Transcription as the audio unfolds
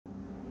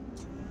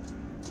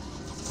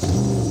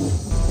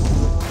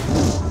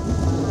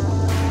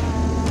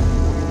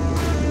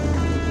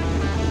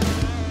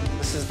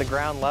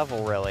ground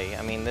level, really.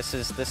 I mean, this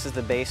is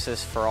the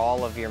basis for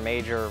all of your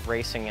major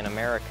racing in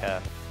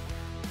America.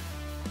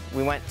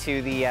 We went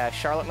to the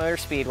Charlotte Motor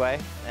Speedway,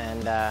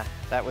 and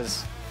that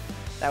was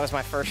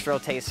my first real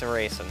taste of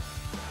racing.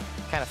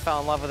 Kind of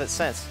fell in love with it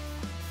since.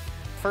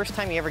 First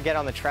time you ever get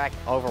on the track,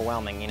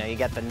 overwhelming. You know, you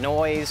get the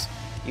noise,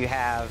 you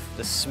have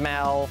the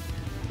smell,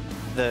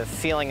 the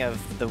feeling of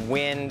the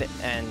wind,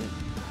 and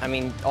I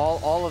mean,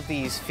 all of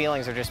these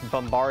feelings are just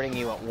bombarding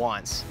you at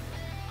once.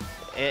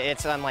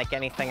 It's unlike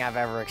anything I've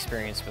ever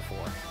experienced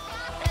before.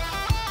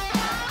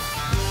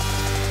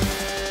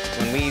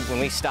 When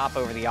we stop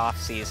over the off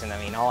season,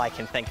 I mean, all I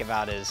can think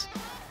about is,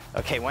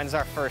 okay, when's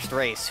our first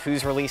race?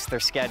 Who's released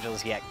their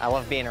schedules yet? I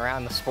love being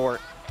around the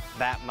sport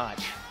that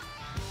much.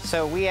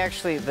 So we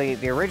actually,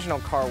 the original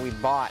car we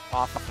bought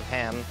off of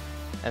him,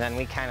 and then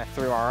we kind of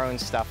threw our own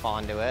stuff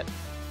onto it,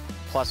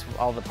 plus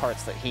all the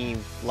parts that he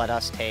let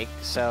us take.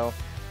 So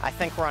I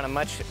think we're on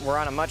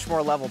a much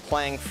more level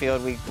playing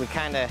field. We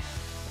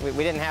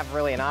didn't have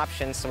really an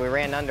option, so we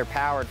ran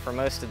underpowered for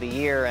most of the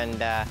year, and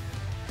now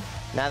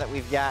that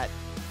we've got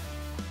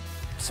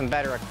some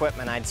better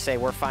equipment, I'd say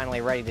we're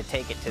finally ready to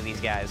take it to these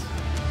guys.